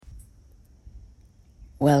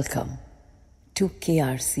Welcome to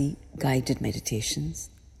KRC Guided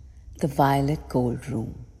Meditations, the Violet Gold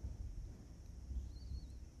Room.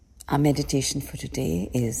 Our meditation for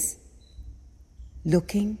today is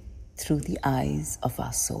looking through the eyes of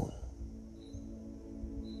our soul.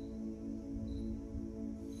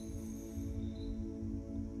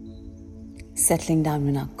 Settling down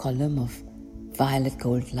in our column of violet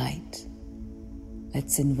gold light,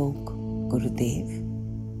 let's invoke Gurudev,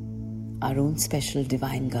 our own special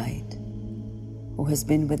divine guide, who has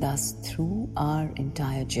been with us through our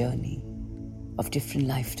entire journey of different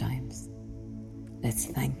lifetimes. Let's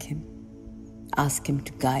thank him, ask him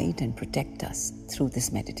to guide and protect us through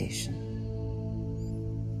this meditation.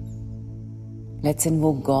 Let's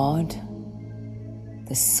invoke God,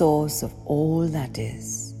 the source of all that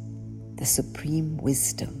is, the supreme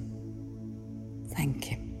wisdom. Thank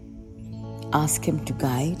him. Ask him to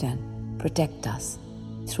guide and protect us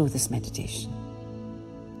through this meditation.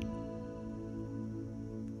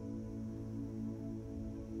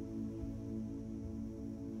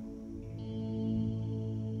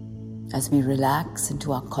 As we relax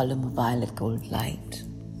into our column of violet gold light,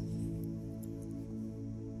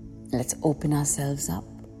 let's open ourselves up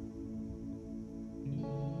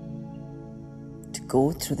to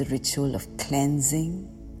go through the ritual of cleansing,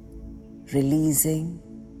 releasing,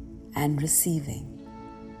 and receiving.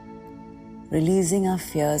 Releasing our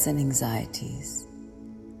fears and anxieties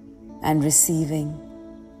and receiving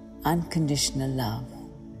unconditional love.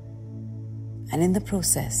 And in the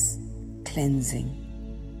process, cleansing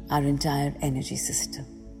our entire energy system.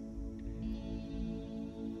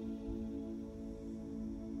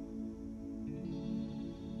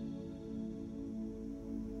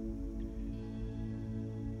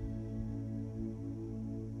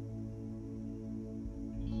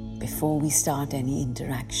 Before we start any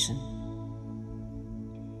interaction,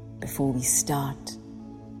 before we start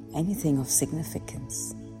anything of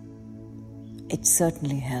significance, it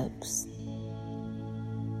certainly helps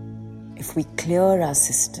if we clear our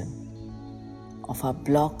system of our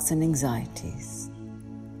blocks and anxieties,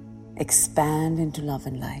 expand into love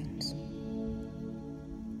and light,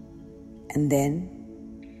 and then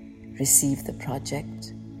receive the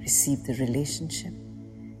project, receive the relationship,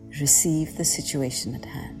 receive the situation at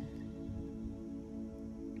hand.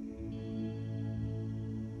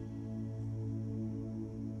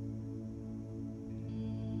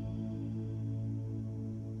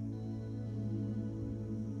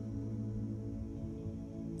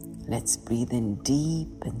 Let's breathe in deep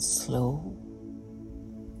and slow,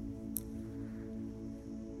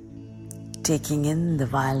 taking in the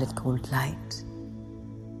violet gold light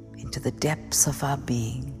into the depths of our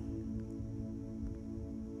being,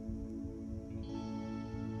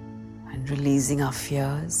 and releasing our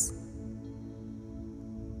fears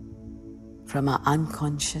from our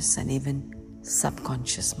unconscious and even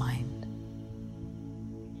subconscious mind.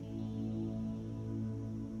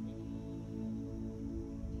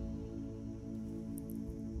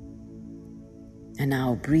 And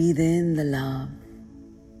now breathe in the love,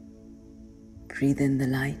 breathe in the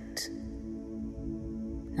light,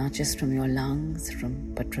 not just from your lungs,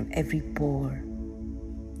 but from every pore,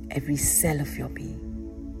 every cell of your being.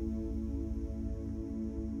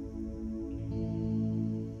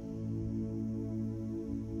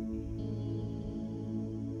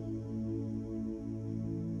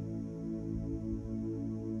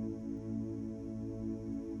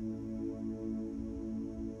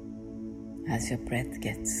 As your breath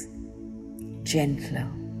gets gentler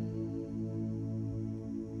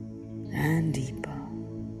and deeper,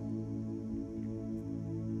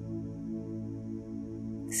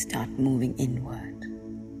 start moving inward.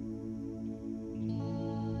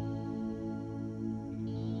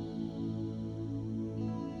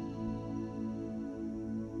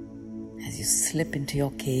 As you slip into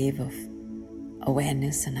your cave of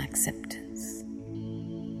awareness and acceptance.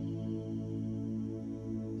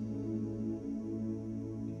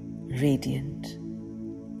 Radiant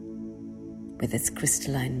with its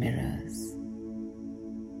crystalline mirrors,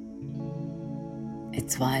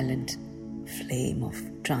 its violent flame of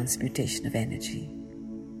transmutation of energy.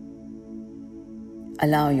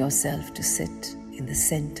 Allow yourself to sit in the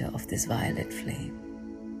center of this violet flame.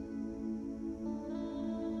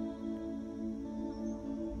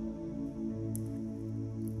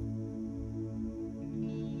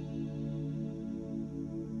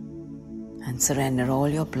 And surrender all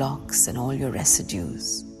your blocks and all your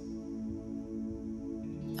residues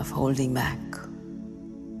of holding back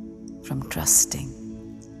from trusting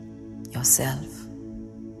yourself,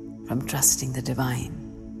 from trusting the divine.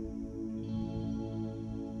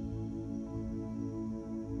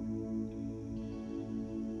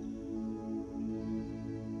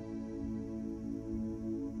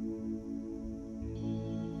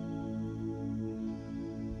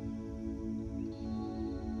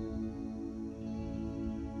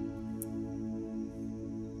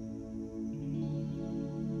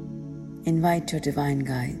 invite your divine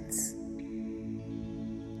guides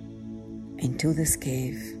into this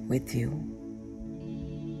cave with you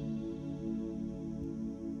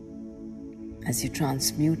as you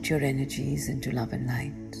transmute your energies into love and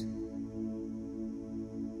light.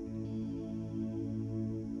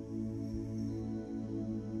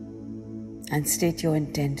 And state your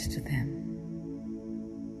intent to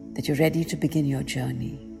them, that you're ready to begin your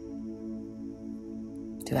journey,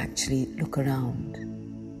 to actually look around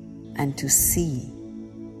and to see,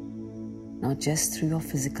 not just through your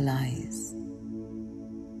physical eyes,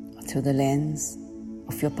 or through the lens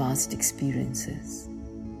of your past experiences,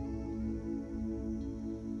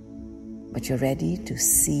 but you're ready to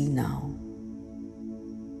see now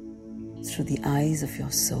through the eyes of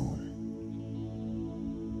your soul.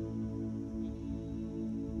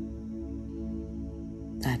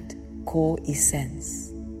 That core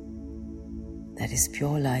essence that is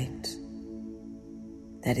pure light,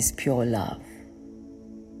 that is pure love.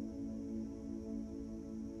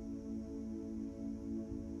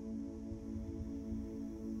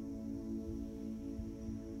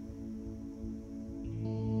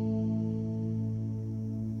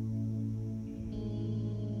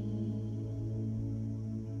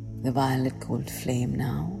 The violet gold flame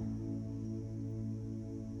now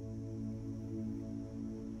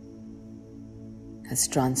has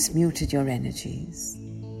transmuted your energies,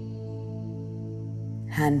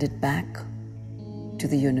 handed back to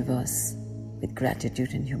the universe with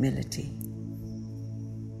gratitude and humility.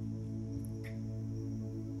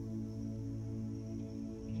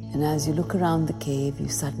 And as you look around the cave, you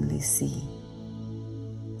suddenly see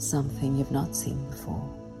something you've not seen before.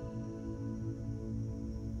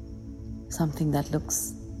 Something that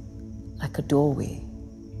looks like a doorway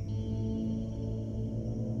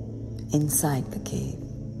inside the cave,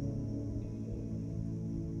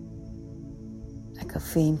 like a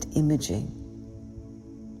faint imaging.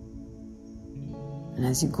 And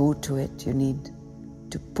as you go to it, you need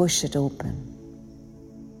to push it open.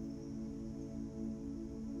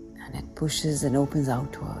 And it pushes and opens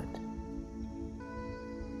outward.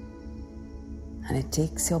 And it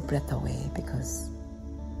takes your breath away because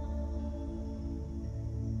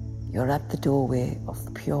you're at the doorway of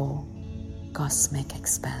pure cosmic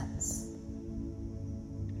expanse.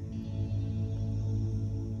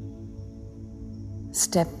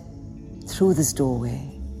 Step through this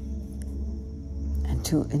doorway and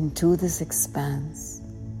into this expanse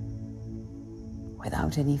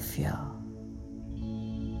without any fear.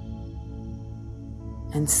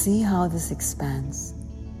 And see how this expanse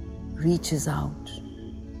reaches out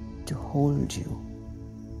to hold you,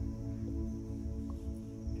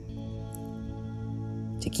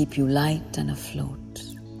 to keep you light and afloat.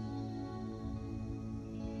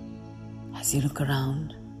 As you look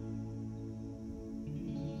around,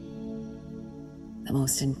 the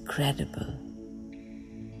most incredible,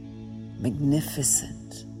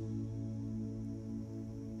 magnificent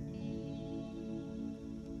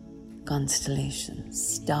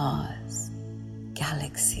constellations, stars,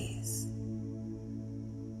 galaxies,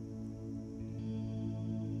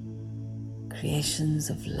 creations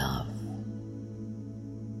of love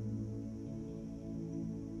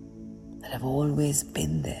that have always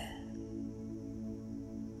been there,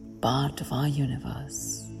 part of our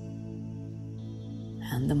universe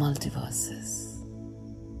and the multiverses.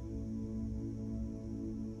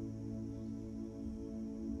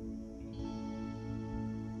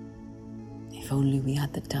 If only we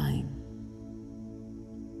had the time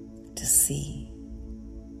to see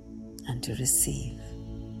and to receive.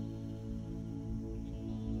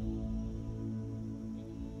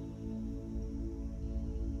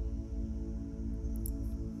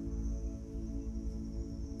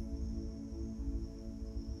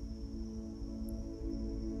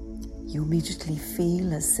 You immediately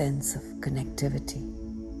feel a sense of connectivity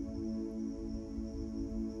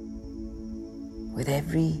with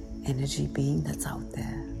every energy being that's out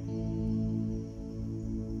there.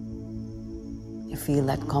 You feel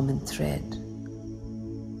that common thread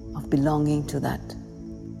of belonging to that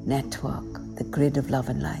network, the grid of love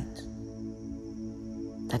and light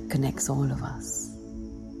that connects all of us.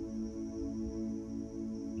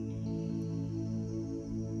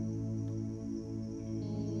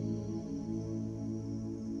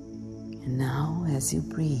 And now, as you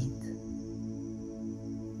breathe,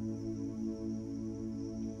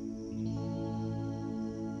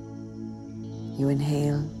 you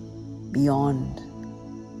inhale beyond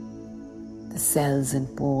the cells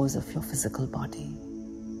and pores of your physical body,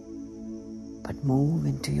 but move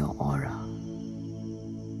into your aura.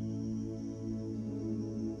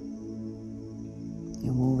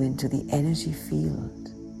 You move into the energy field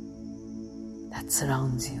that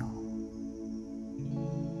surrounds you.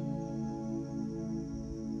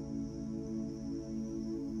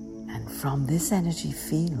 And from this energy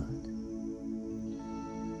field,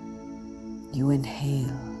 you inhale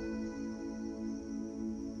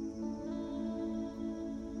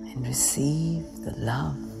and receive the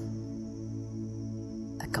love,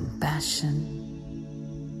 the compassion,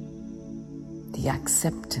 the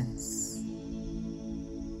acceptance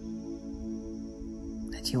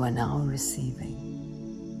that you are now receiving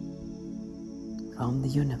from the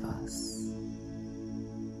universe.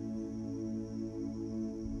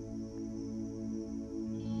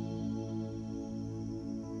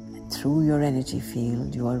 And through your energy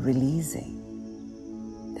field, you are releasing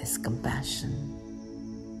this compassion,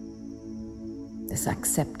 this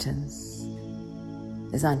acceptance,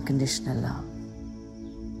 this unconditional love.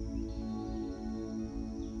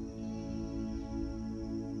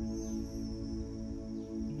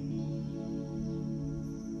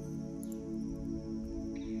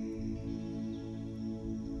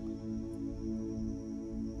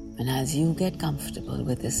 And as you get comfortable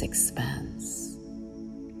with this expanse,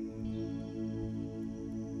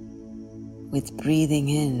 with breathing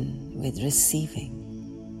in, with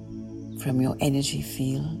receiving from your energy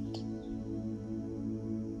field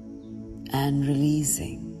and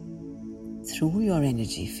releasing through your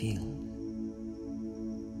energy field,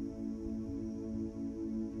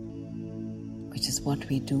 which is what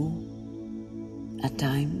we do at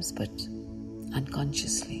times but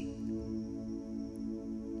unconsciously.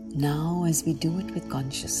 Now, as we do it with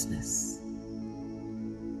consciousness,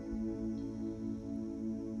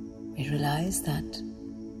 we realize that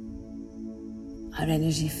our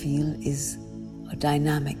energy field is a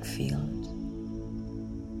dynamic field.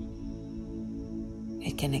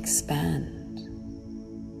 It can expand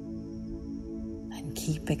and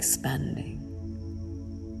keep expanding.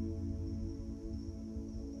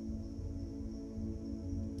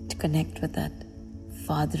 To connect with that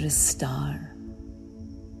farthest star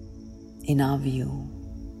in our view.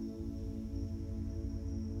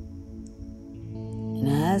 And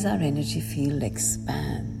as our energy field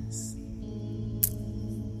expands,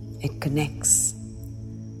 it connects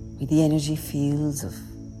with the energy fields of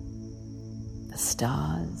the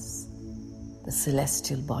stars, the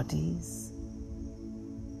celestial bodies,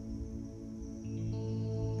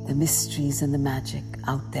 the mysteries and the magic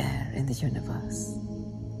out there in the universe.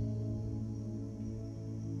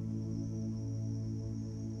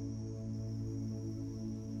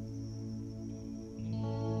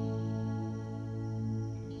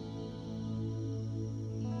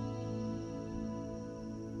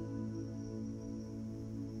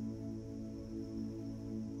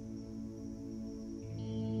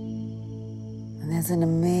 There's an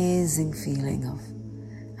amazing feeling of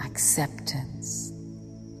acceptance,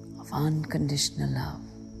 of unconditional love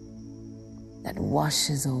that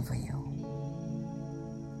washes over you.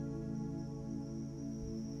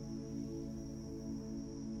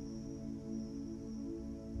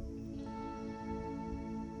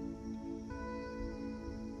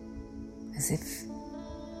 As if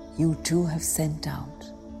you too have sent out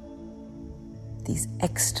these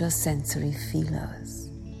extrasensory feelers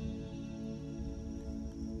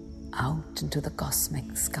out into the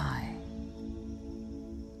cosmic sky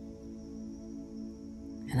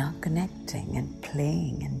and are connecting and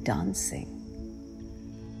playing and dancing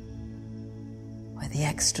with the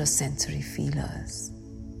extrasensory feelers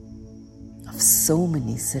of so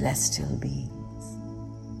many celestial beings.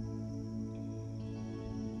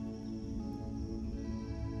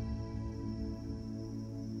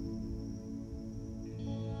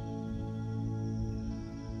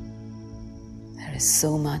 There is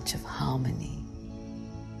so much of harmony,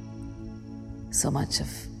 so much of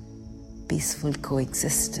peaceful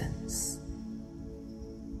coexistence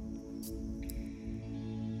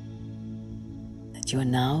that you are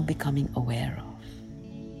now becoming aware of.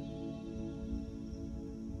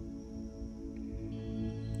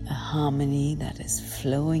 A harmony that is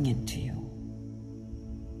flowing into you.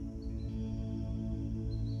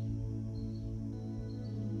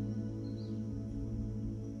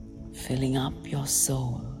 Filling up your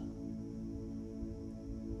soul,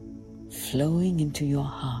 flowing into your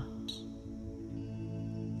heart,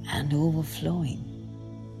 and overflowing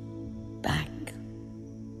back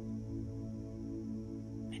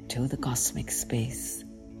into the cosmic space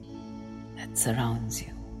that surrounds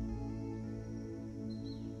you.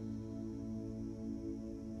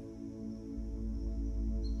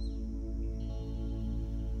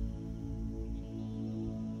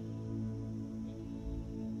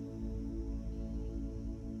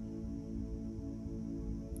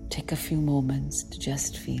 Take a few moments to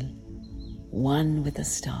just feel one with the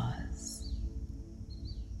stars.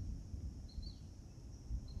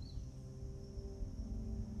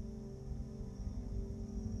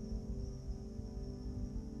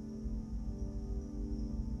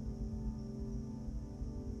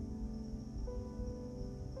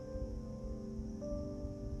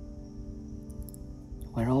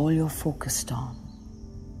 Where all you're focused on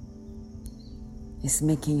is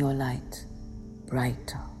making your light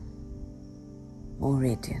brighter, more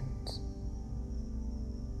radiant.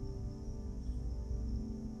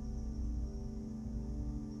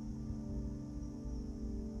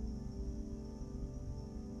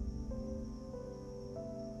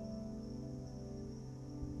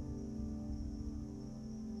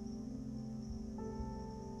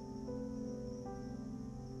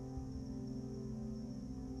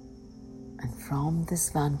 And from this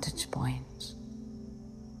vantage point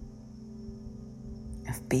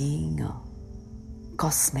of being a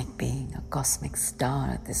cosmic star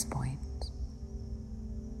at this point,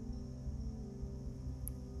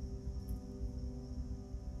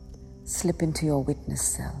 slip into your witness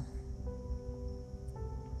self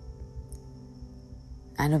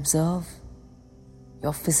and observe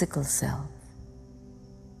your physical self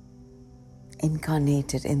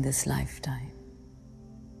incarnated in this lifetime.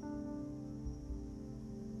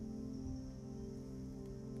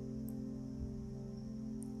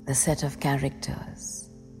 The set of characters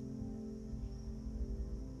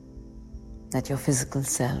that your physical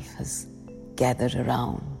self has gathered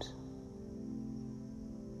around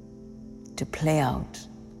to play out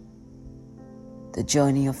the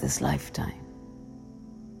journey of this lifetime.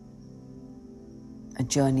 A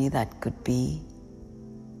journey that could be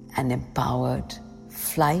an empowered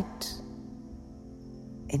flight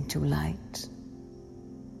into light,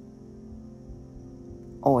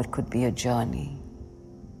 or it could be a journey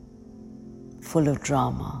full of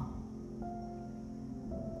drama,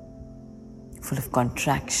 full of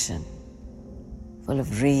contraction, full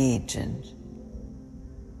of rage and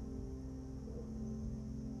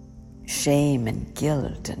shame and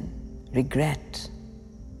guilt and regret,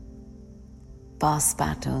 past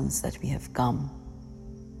patterns that we have come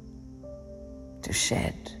to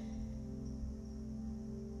shed,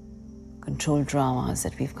 control dramas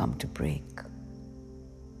that we've come to break.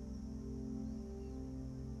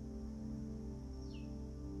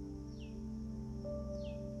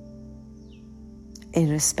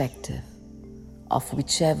 Irrespective of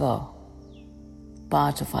whichever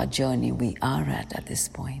part of our journey we are at this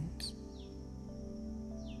point,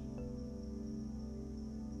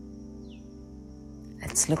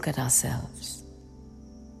 let's look at ourselves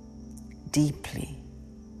deeply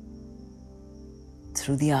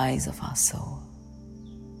through the eyes of our soul.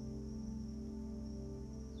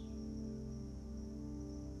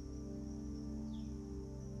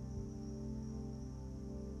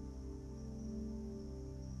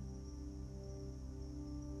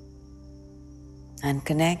 And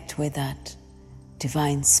connect with that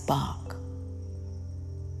divine spark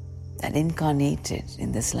that incarnated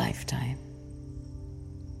in this lifetime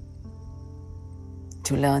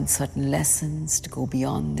to learn certain lessons, to go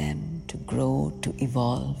beyond them, to grow, to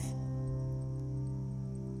evolve.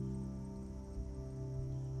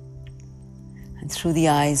 And through the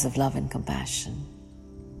eyes of love and compassion,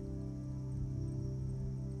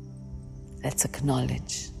 let's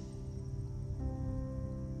acknowledge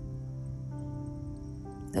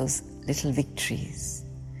those little victories,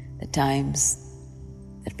 the times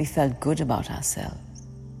that we felt good about ourselves,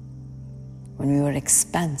 when we were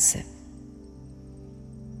expansive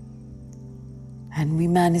and we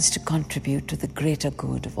managed to contribute to the greater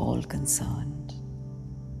good of all concerned.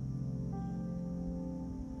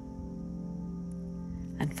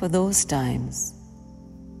 And for those times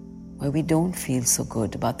where we don't feel so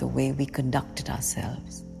good about the way we conducted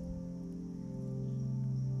ourselves,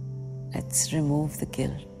 let's remove the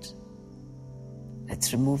guilt.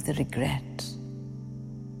 Let's remove the regret.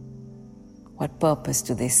 What purpose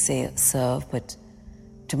do they serve but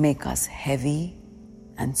to make us heavy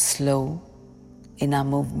and slow in our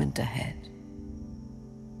movement ahead?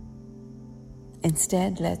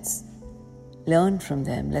 Instead, let's learn from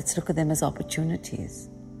them. Let's look at them as opportunities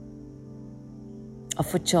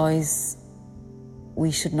of a choice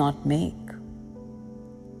we should not make,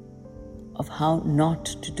 of how not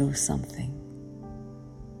to do something,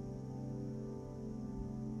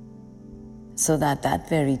 so that that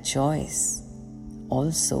very choice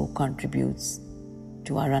also contributes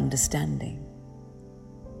to our understanding.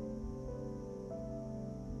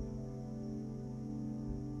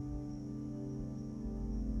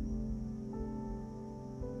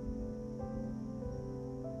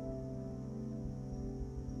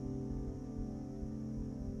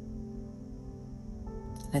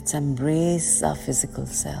 Let's embrace our physical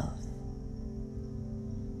self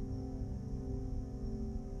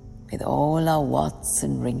with all our warts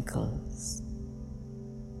and wrinkles,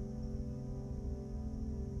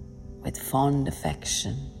 with fond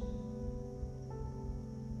affection,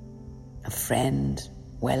 a friend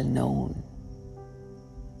well known,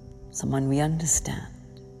 someone we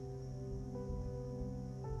understand,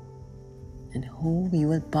 and who we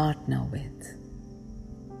will partner with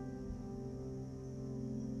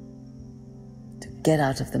to get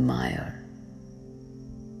out of the mire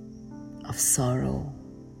of sorrow,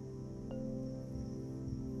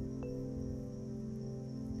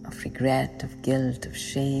 of regret, of guilt, of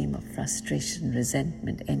shame, of frustration,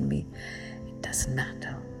 resentment, envy. It doesn't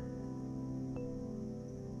matter.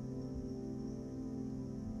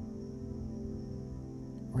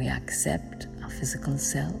 We accept our physical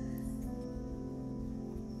self,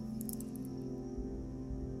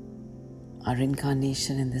 our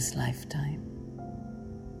incarnation in this lifetime.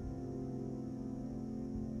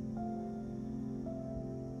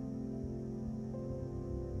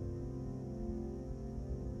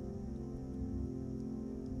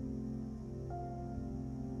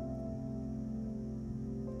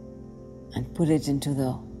 And put it into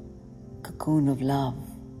the cocoon of love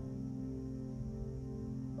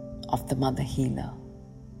of the Mother Healer,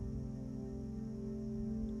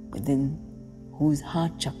 within whose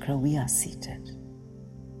heart chakra we are seated.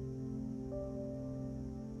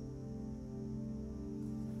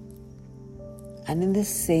 And in this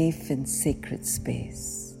safe and sacred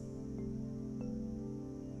space,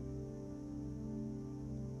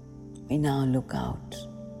 we now look out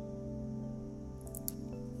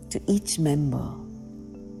to each member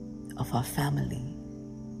of our family,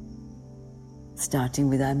 starting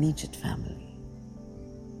with our immediate family.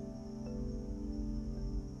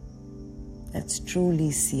 Let's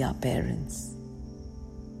truly see our parents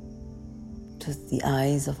to the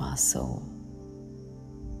eyes of our soul.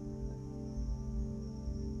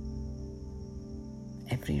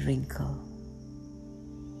 Every wrinkle,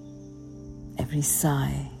 every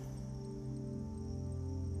sigh,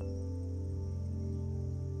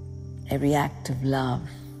 every act of love,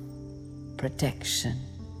 protection,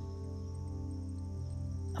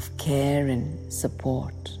 of care and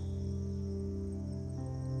support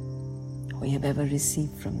we have ever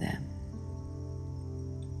received from them,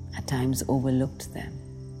 at times overlooked them.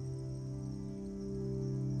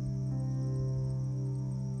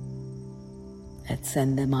 Let's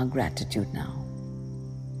send them our gratitude now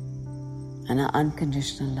and our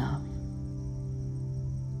unconditional love.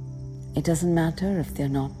 It doesn't matter if they're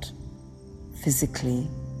not physically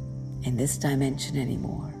in this dimension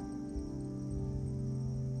anymore.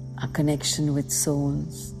 Our connection with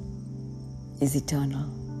souls is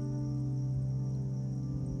eternal.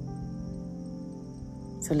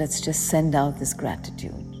 So let's just send out this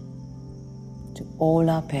gratitude to all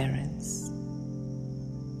our parents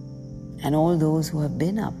and all those who have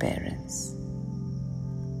been our parents,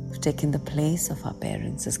 who've taken the place of our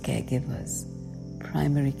parents as caregivers,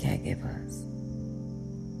 primary caregivers.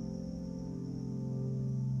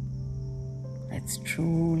 Let's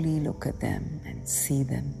truly look at them and see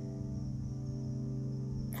them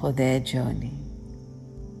for their journey,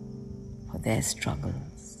 for their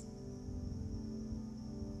struggles,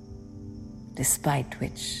 despite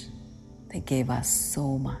which they gave us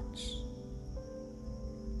so much.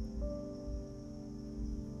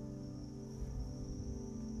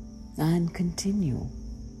 And continue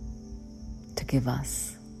to give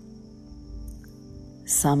us,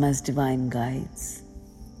 some as divine guides,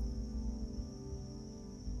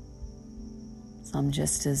 some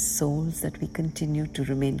just as souls that we continue to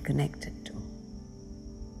remain connected to.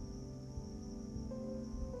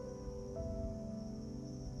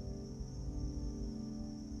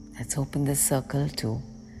 Let's open this circle to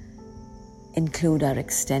include our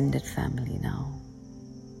extended family now.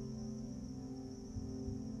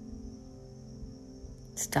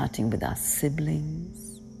 Starting with our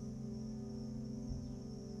siblings,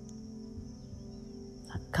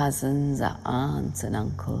 our cousins, our aunts and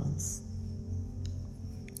uncles.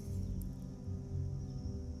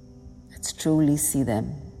 Let's truly see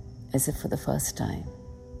them as if for the first time.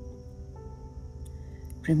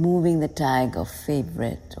 Removing the tag of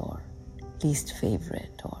favorite or least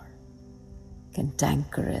favorite or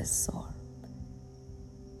cantankerous or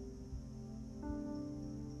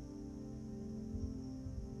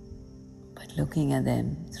looking at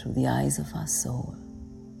them through the eyes of our soul.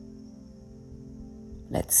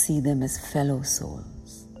 Let's see them as fellow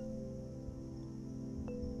souls,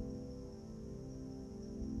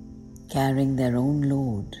 carrying their own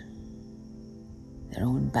load, their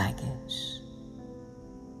own baggage,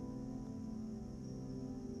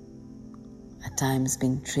 times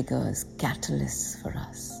being triggers, catalysts for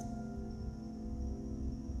us,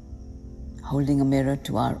 holding a mirror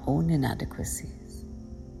to our own inadequacies.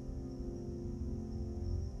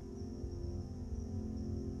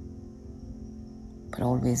 But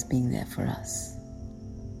always being there for us.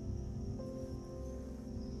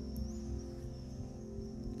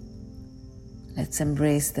 Let's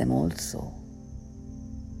embrace them also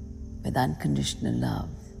with unconditional love,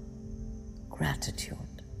 gratitude,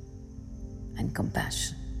 and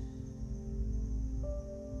compassion.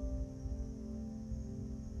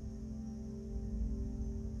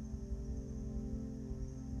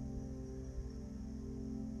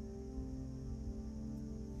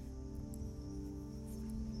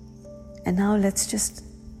 And now let's just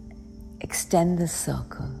extend this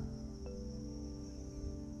circle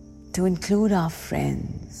to include our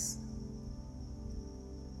friends,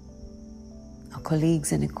 our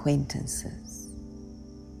colleagues and acquaintances,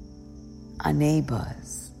 our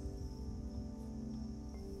neighbors,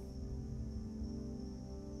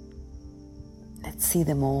 let's see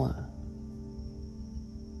them all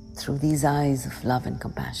through these eyes of love and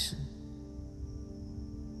compassion.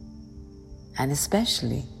 And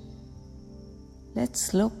especially,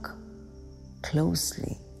 let's look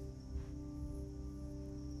closely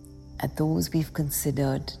at those we've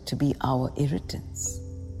considered to be our irritants.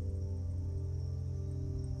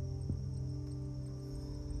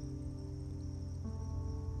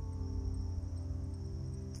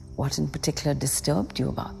 What in particular disturbed you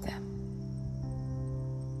about them?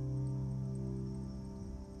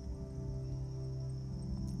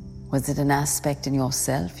 Was it an aspect in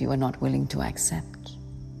yourself you were not willing to accept?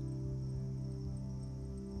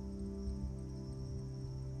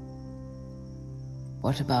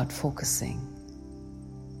 What about focusing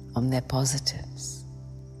on their positives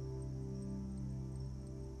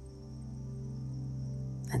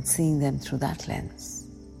and seeing them through that lens?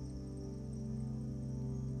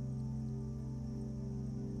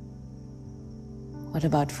 What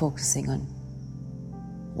about focusing on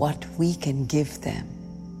what we can give them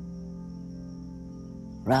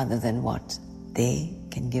rather than what they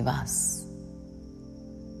can give us?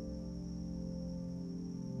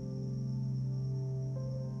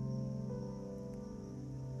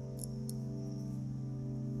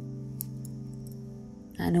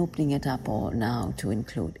 And opening it up all now to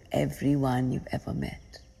include everyone you've ever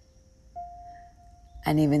met,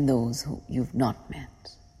 and even those who you've not met.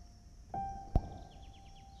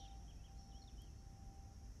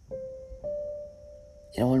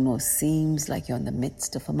 It almost seems like you're in the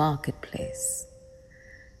midst of a marketplace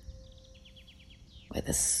where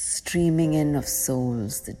the streaming in of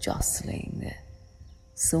souls, the jostling, there are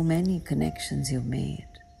so many connections you've made.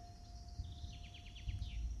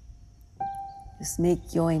 Just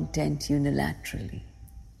make your intent unilaterally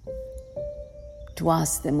to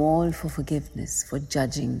ask them all for forgiveness, for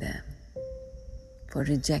judging them, for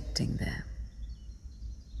rejecting them,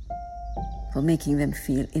 for making them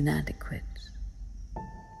feel inadequate.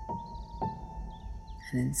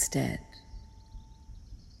 And instead,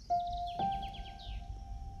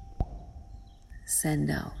 send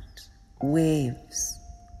out waves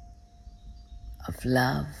of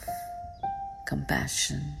love,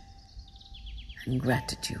 compassion, and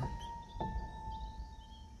gratitude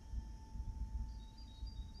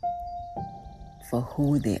for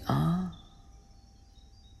who they are,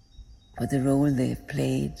 for the role they've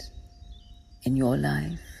played in your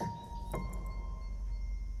life,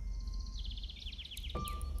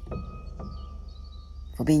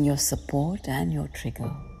 for being your support and your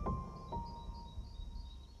trigger.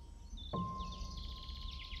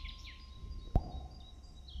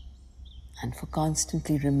 And for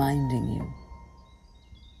constantly reminding you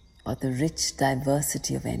about the rich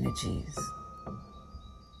diversity of energies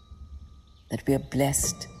that we are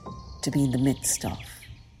blessed to be in the midst of.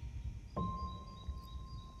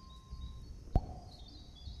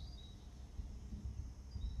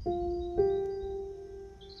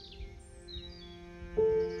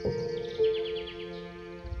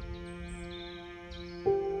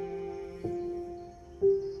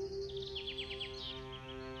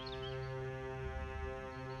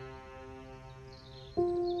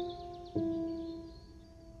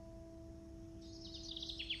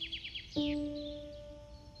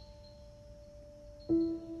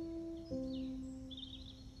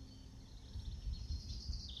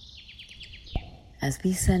 As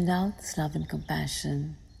we send out this love and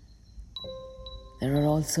compassion, there are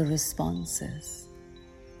also responses.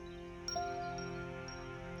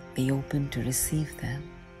 Be open to receive them.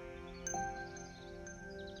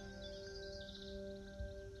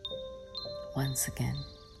 Once again,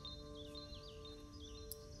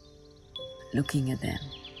 looking at them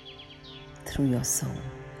through your soul.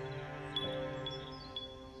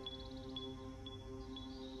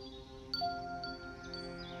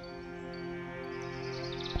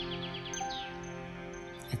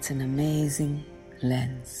 It's an amazing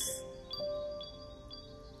lens,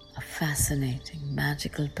 a fascinating,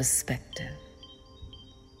 magical perspective.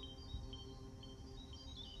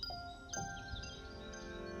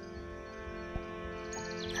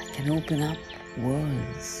 That can open up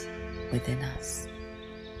worlds within us,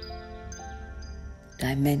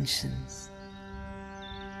 dimensions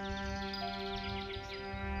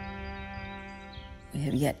we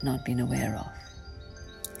have yet not been aware of.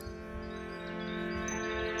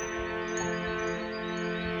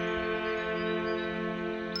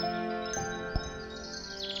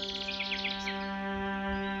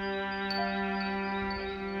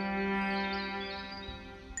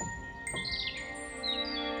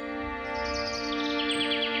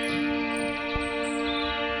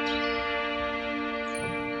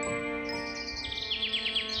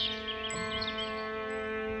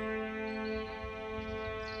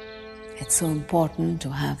 It's so important to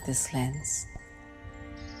have this lens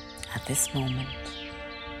at this moment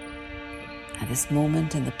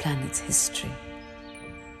in the planet's history,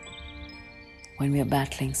 when we are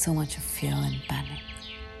battling so much of fear and panic,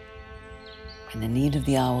 when the need of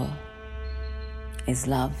the hour is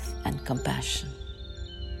love and compassion.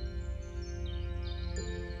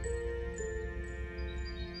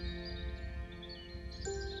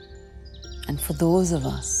 And for those of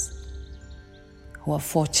us who are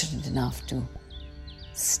fortunate enough to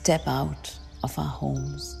step out of our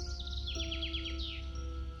homes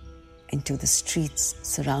into the streets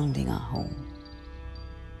surrounding our home,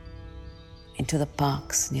 into the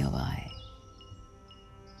parks nearby,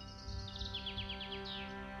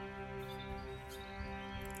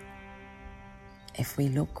 if we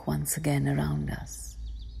look once again around us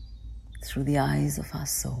through the eyes of our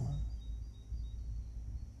soul,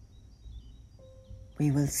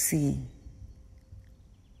 we will see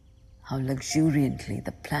how luxuriantly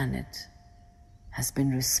the planet has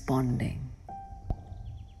been responding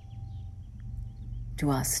to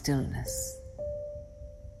our stillness.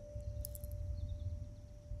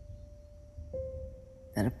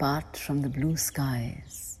 That apart from the blue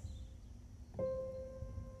skies,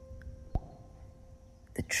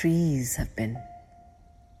 the trees have been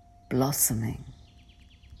blossoming,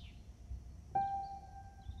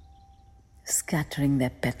 scattering their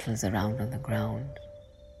petals around on the ground,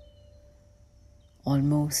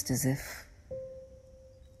 almost as if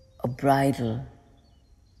a bridal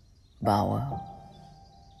bower.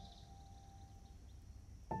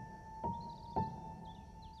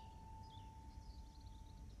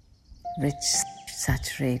 Rich,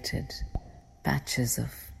 saturated patches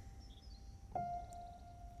of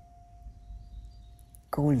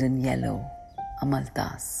golden yellow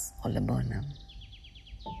amalthas or laburnum.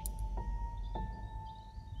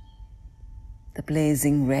 The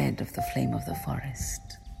blazing red of the flame of the forest.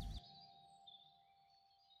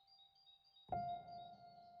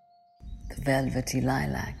 The velvety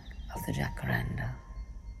lilac of the jacaranda.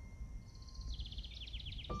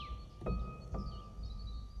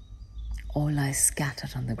 All lie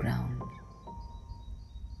scattered on the ground.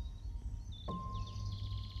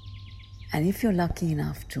 And if you're lucky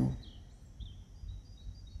enough to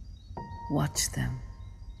watch them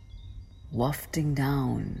wafting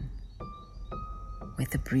down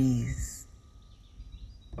with the breeze,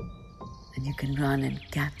 and you can run and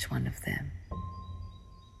catch one of them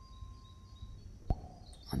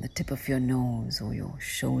on the tip of your nose or your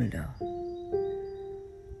shoulder.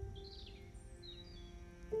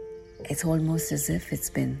 It's almost as if it's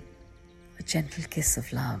been a gentle kiss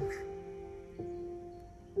of love.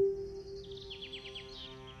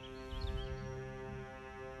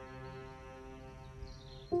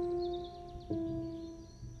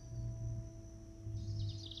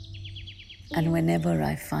 And whenever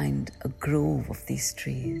I find a grove of these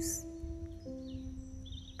trees,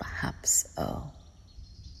 perhaps a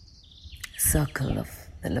circle of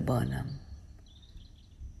the laburnum,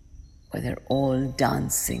 where they're all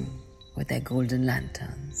dancing with their golden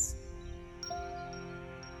lanterns,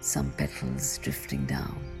 some petals drifting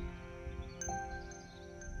down,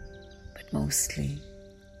 but mostly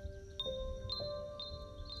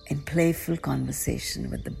in playful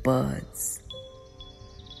conversation with the birds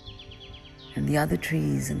and the other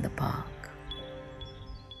trees in the park.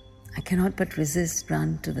 I cannot but resist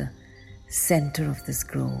run to the center of this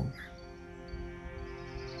grove.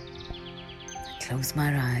 I close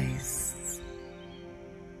my eyes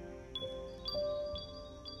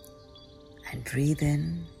and breathe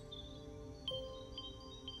in,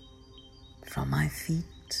 from my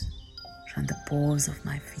feet, from the pores of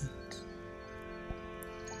my feet,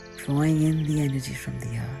 drawing in the energy from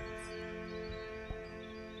the earth,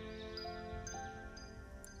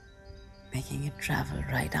 making it travel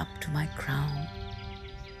right up to my crown,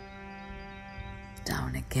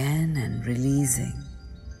 down again and releasing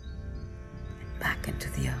it back into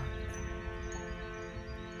the earth.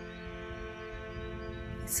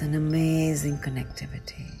 It's an amazing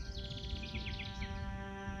connectivity.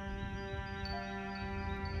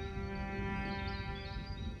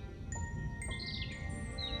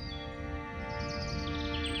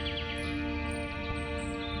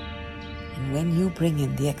 And when you bring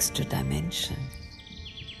in the extra dimension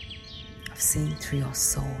of seeing through your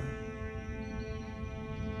soul,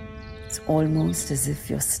 it's almost as if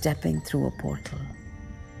you're stepping through a portal.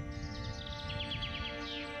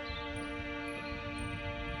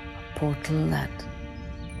 A portal that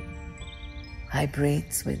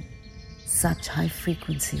vibrates with such high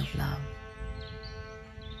frequency of love.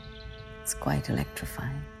 It's quite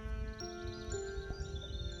electrifying.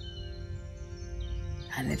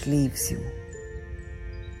 And it leaves you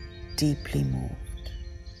deeply moved.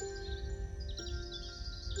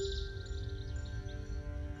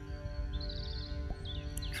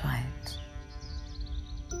 Try it.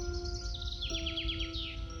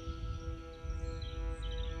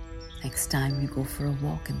 Next time you go for a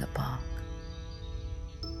walk in the park,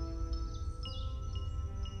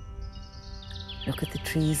 look at the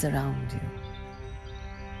trees around you.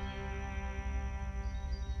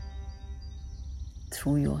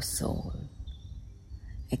 Through your soul,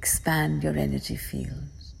 expand your energy field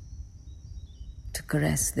to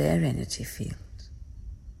caress their energy field,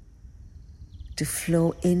 to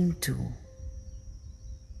flow into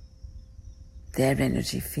their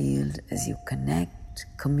energy field as you connect,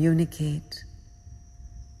 communicate,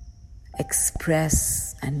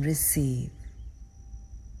 express and receive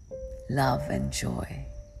love and joy.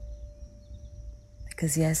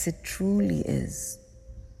 Because yes, it truly is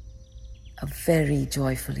a very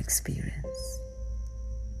joyful experience.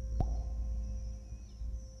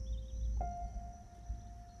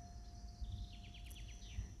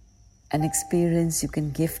 An experience you can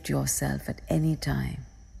gift yourself at any time.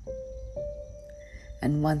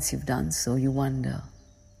 And once you've done so, you wonder,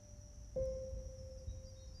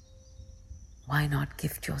 why not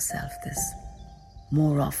gift yourself this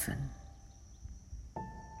more often?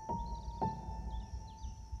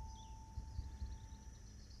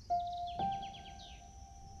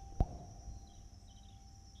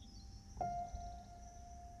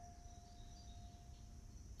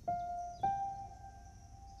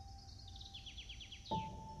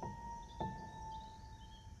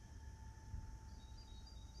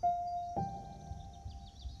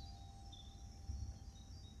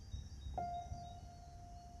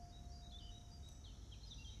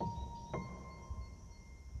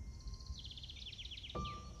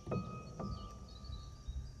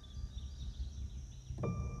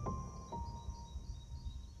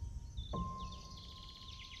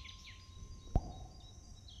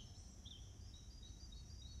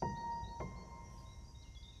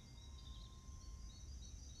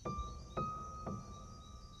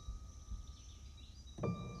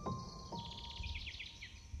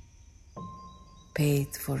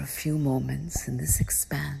 Bathe for a few moments in this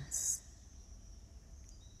expanse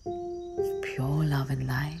of pure love and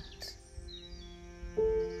light,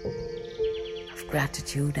 of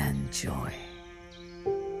gratitude and joy.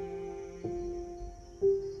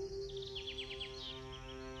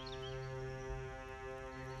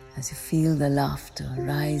 As you feel the laughter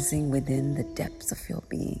rising within the depths of your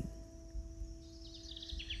being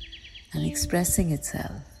and expressing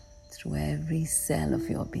itself through every cell of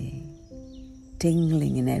your being,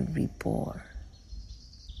 tingling in every pore,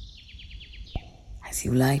 as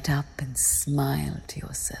you light up and smile to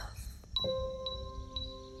yourself.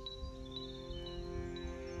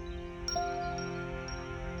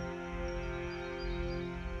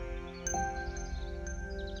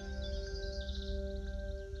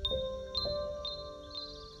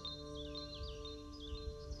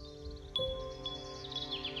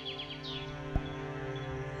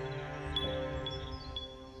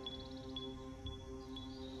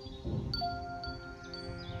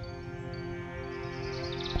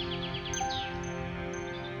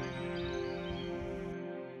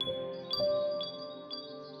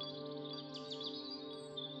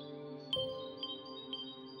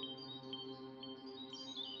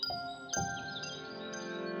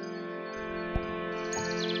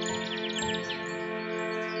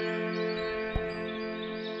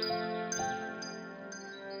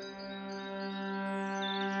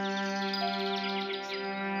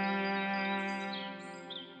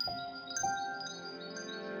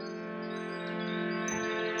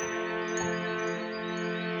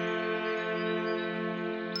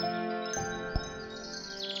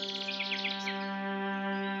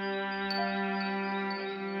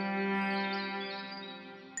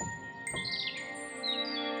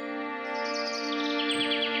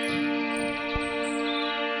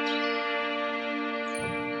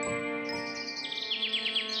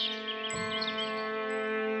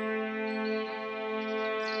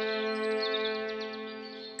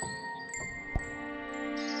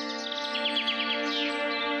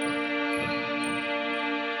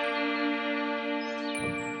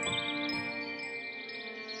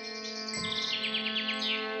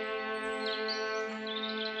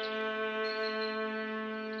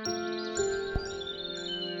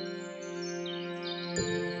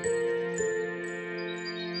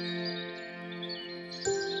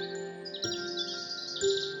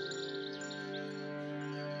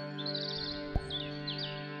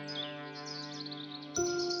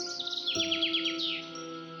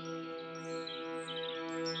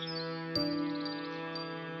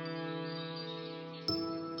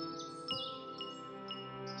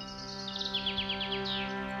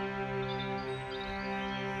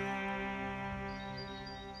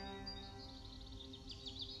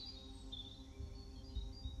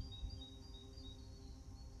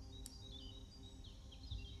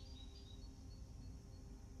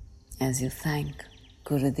 as you thank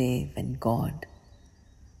Gurudev and God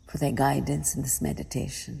for their guidance in this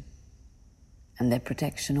meditation and their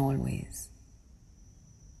protection always,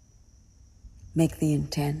 make the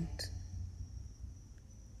intent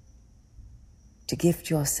to gift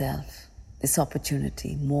yourself this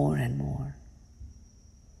opportunity more and more,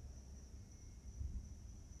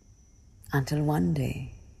 until one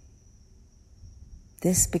day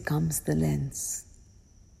this becomes the lens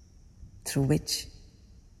through which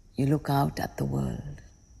you look out at the world.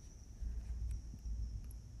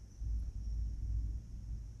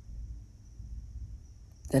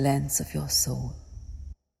 The lens of your soul,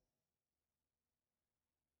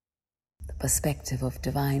 the perspective of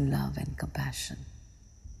divine love and compassion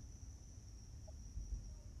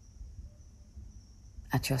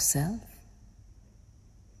at yourself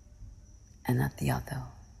and at the other,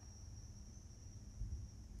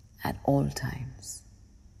 at all times.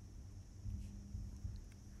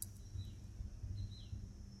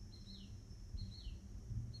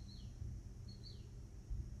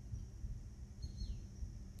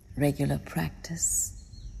 Regular practice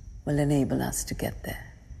will enable us to get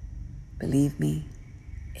there. Believe me,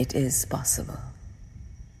 it is possible.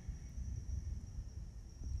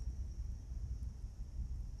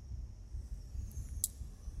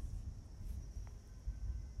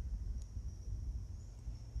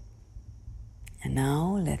 And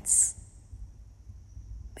now let's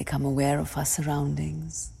become aware of our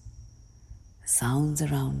surroundings, the sounds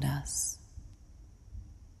around us.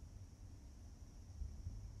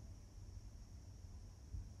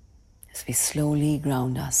 As we slowly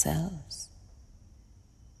ground ourselves,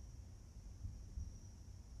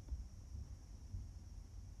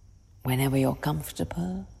 whenever you're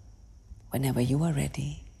comfortable, whenever you are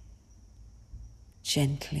ready,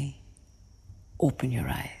 gently open your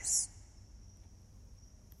eyes.